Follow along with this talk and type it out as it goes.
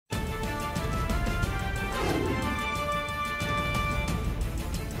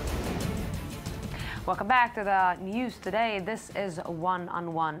Welcome back to the news today. This is One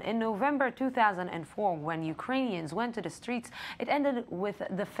on One. In November 2004, when Ukrainians went to the streets, it ended with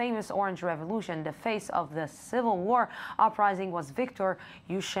the famous Orange Revolution. The face of the civil war uprising was Viktor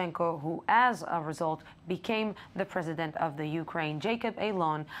Yushchenko, who, as a result, became the president of the Ukraine. Jacob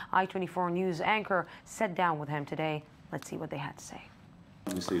Elon, I-24 News anchor, sat down with him today. Let's see what they had to say.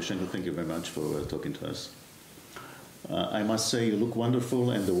 Mr. Yushchenko, thank you very much for talking to us. I must say you look wonderful,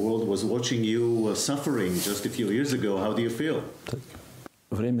 and the world was watching you suffering just a few years ago. How do you feel?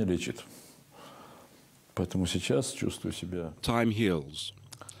 Время лечит. Поэтому сейчас чувствую себя. Time heals.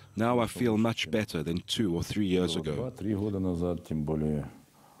 Now I feel much better than 2 or 3 years ago. 2-3 года назад, тем более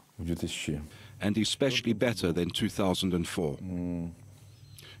в 2000. And especially better than 2004.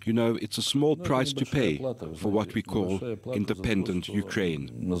 You know, it's a small price to pay for what we call independent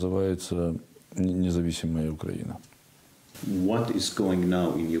Ukraine. Называется независимая Украина. What is going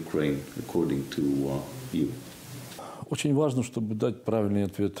now in Ukraine, according to you? Очень важно, чтобы дать правильный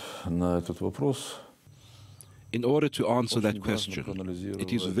ответ на этот вопрос. In order to answer that question,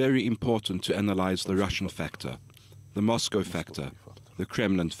 it is very important to analyze the Russian factor, the Moscow factor, the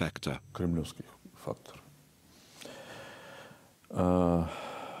Kremlin factor. Кремлевский фактор.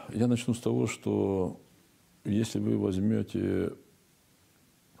 Я начну с того, что если вы возьмете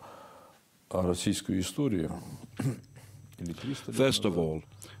российскую историю. First of all,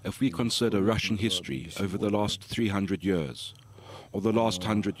 if we consider Russian history over the last 300 years, or the last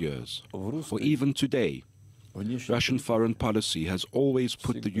 100 years, or even today, Russian foreign policy has always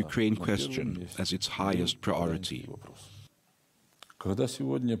put the Ukraine question as its highest priority. Когда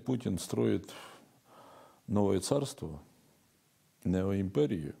сегодня Путин строит новое царство,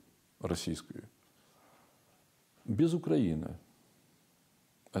 неоимперию российскую, без Украины,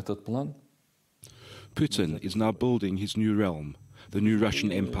 этот план Putin is now building his new realm, the new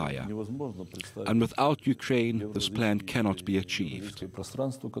Russian Empire. And without Ukraine, this plan cannot be achieved.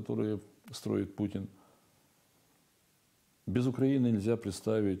 Пространство, которое строит Путин, без Украины нельзя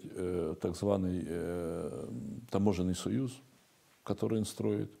представить так званый таможенный союз, который он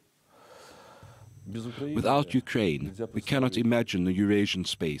строит. Without Ukraine, we cannot imagine the Eurasian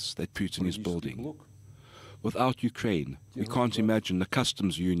space that Putin is building. Without Ukraine, we can't imagine the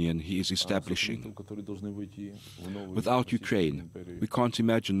customs union he is establishing. Without Ukraine, we can't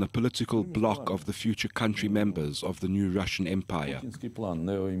imagine the political bloc of the future country members of the new Russian Empire. Путинский план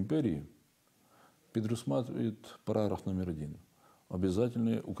неоимперии предусматривает параграф номер 1 –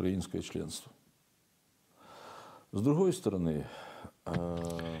 обязательное украинское членство. С другой стороны,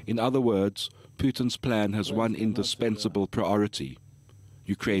 in other words, Putin's plan has one indispensable priority: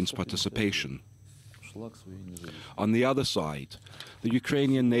 Ukraine's participation. On the other side, the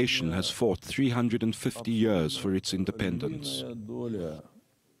Ukrainian nation has fought 350 years for its independence. Доля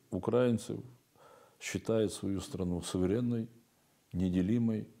украинцев считает свою страну суверенной,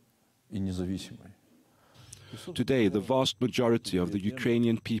 неделимой и независимой. Today, the vast majority of the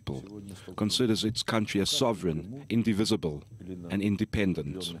Ukrainian people considers its country as sovereign, indivisible, and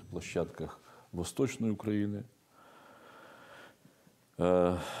independent. Площадках Восточной Украины.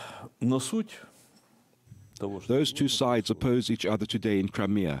 Но суть Those two sides oppose each other today in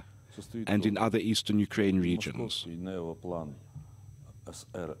Crimea and in other eastern Ukraine regions.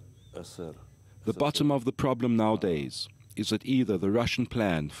 The bottom of the problem nowadays is that either the Russian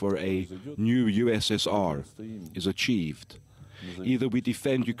plan for a new USSR is achieved, either we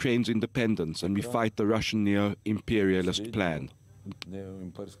defend Ukraine's independence and we fight the Russian neo-imperialist plan.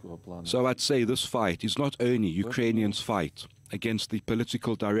 So I'd say this fight is not only Ukrainians' fight against the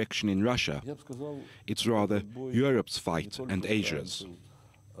political direction in Russia, it's rather Europe's fight and Asia's.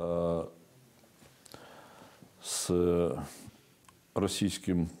 С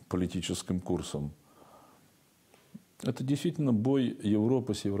российским политическим курсом. Это действительно бой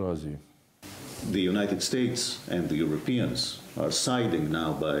Европы с Евразией. The United States and the Europeans are siding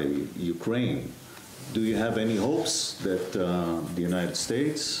now by Ukraine. Do you have any hopes that the United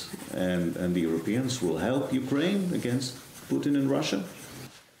States and the Europeans will help Ukraine against Putin and Russia?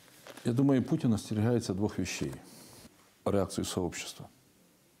 Я думаю, Путин остерегается двух вещей. Реакции сообщества,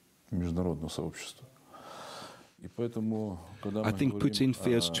 международного сообщества. И поэтому, когда I think Putin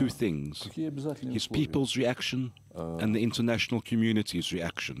fears two things: his people's reaction and the international community's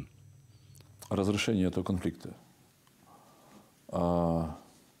reaction. Разрешение этого конфликта.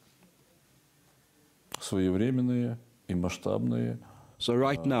 Своевременные и масштабные. So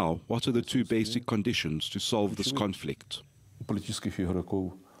right now, what are the two basic conditions to solve this conflict? Политических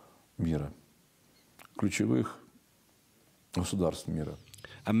игроков мира, ключевых государств мира.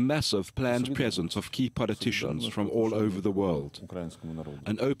 a massive planned presence of key politicians from all over the world,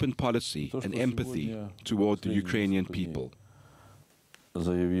 an open policy and empathy toward the Ukrainian people.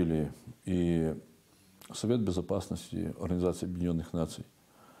 Заявили и Совет Безопасности Организации Объединенных Наций.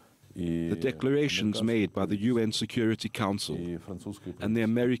 The declarations made by the UN Security Council and the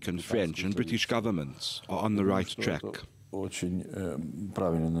American, French and British governments are on the right track. Очень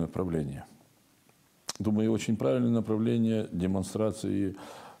правильное направление. Думаю, очень правильное направление демонстрации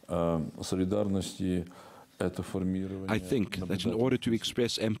солидарности — это формирование. I think that in order to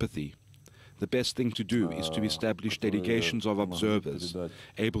express empathy, the best thing to do is to establish delegations of observers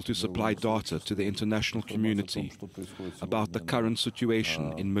able to supply data to the international community about the current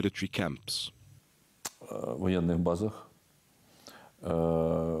situation in military camps. Военных базах,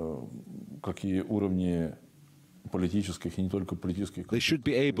 какие уровни политических и не только политических. They should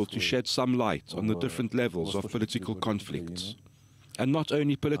be able to shed some light on the different levels of political conflicts, and not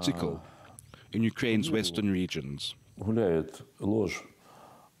only political, in Ukraine's western regions. Гуляет ложь,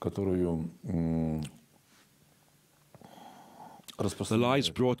 которую The lies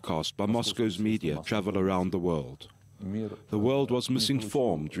broadcast by Moscow's media travel around the world. The world was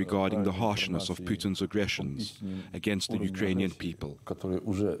misinformed regarding the harshness of Putin's aggressions against the Ukrainian people.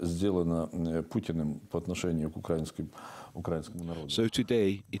 So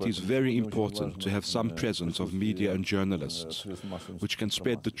today, it is very important to have some presence of media and journalists, which can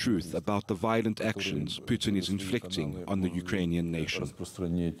spread the truth about the violent actions Putin is inflicting on the Ukrainian nation.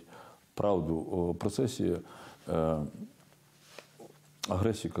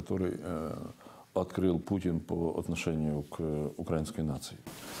 Открыл Путин по отношению к украинской нации.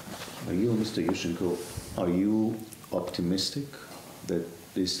 Mr. Yushchenko, are you optimistic that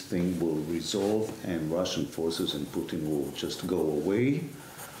this thing will resolve and Russian forces and Putin will just go away,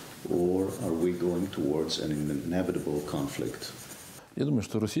 or are we going towards an inevitable conflict? Я думаю,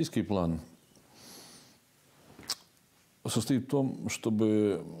 что российский план состоит в том,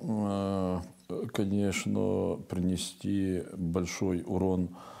 чтобы, конечно, принести большой урон.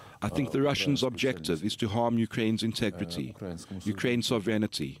 I think the Russians' objective is to harm Ukraine's integrity, Ukraine's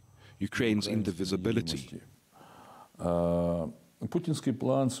sovereignty, Ukraine's indivisibility. Путинский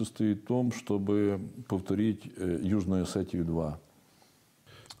план состоит в том, чтобы повторить Южную Осетию 2.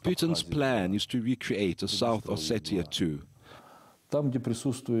 Putin's plan is to recreate a South Ossetia 2. Там, где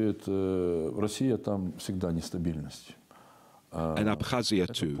присутствует Россия, там всегда нестабильность. And Abkhazia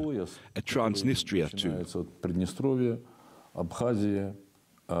 2, a Transnistria 2. Приднестровье, Абхазия,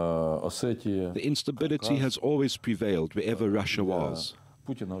 Ossetia. The instability has always prevailed wherever Russia was.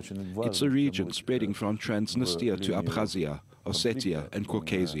 It's a region spreading from Transnistria to Abkhazia, Ossetia and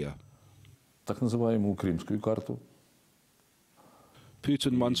Caucasia. Так называемую Крымскую карту.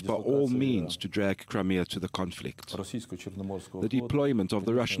 Putin wants by all means to drag Crimea to the conflict. The deployment of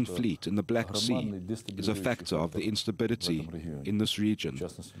the Russian fleet in the Black Sea is a factor of the instability in this region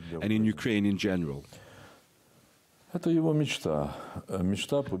and in Ukraine in general. Это его мечта.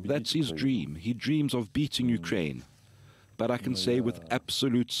 That's his dream. He dreams of beating Ukraine. But I can say with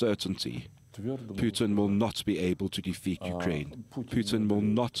absolute certainty, Putin will not be able to defeat Ukraine. Putin will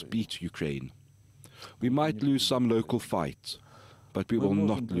not beat Ukraine. We might lose some local fight, but we will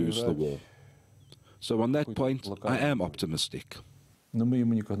not lose the war. So on that point, I am optimistic. Но мы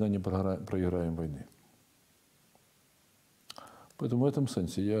ему никогда не проиграем войны. Поэтому в этом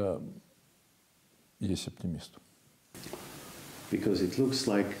смысле я есть оптимист. Because it looks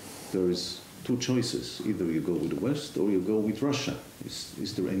like there is two choices. Either you go with the West or you go with Russia.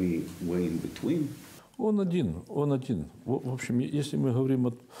 Is there any way in between? Он один. В общем, если мы говорим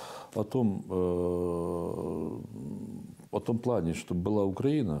о том плане, чтобы была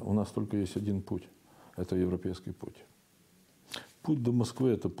Украина, у нас только есть один путь. Это европейский путь. Путь до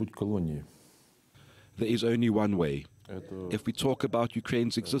Москвы – это путь колонии. There is only one way. If we talk about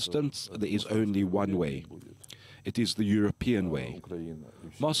Ukraine's existence, there is only one way. It is the European way.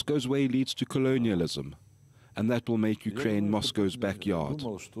 Moscow's way leads to colonialism, and that will make Ukraine Moscow's backyard.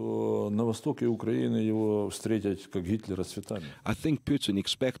 I think Putin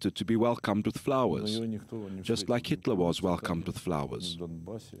expected to be welcomed with flowers, just like Hitler was welcomed with flowers.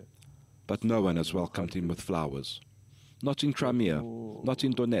 But no one has welcomed him with flowers. Not in Crimea, not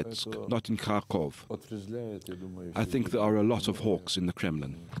in Donetsk, not in Kharkov. I think there are a lot of hawks in the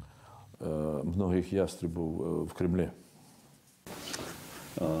Kremlin. Многих ястребов в Кремле.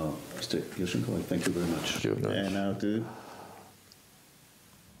 Mr. Yushchenko, I thank you very much. And now to...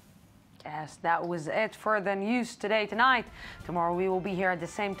 Yes, that was it for the news tonight. Tomorrow we will be here at the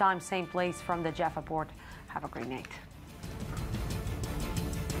same time, same place from the Jaffa Port. Have a great night.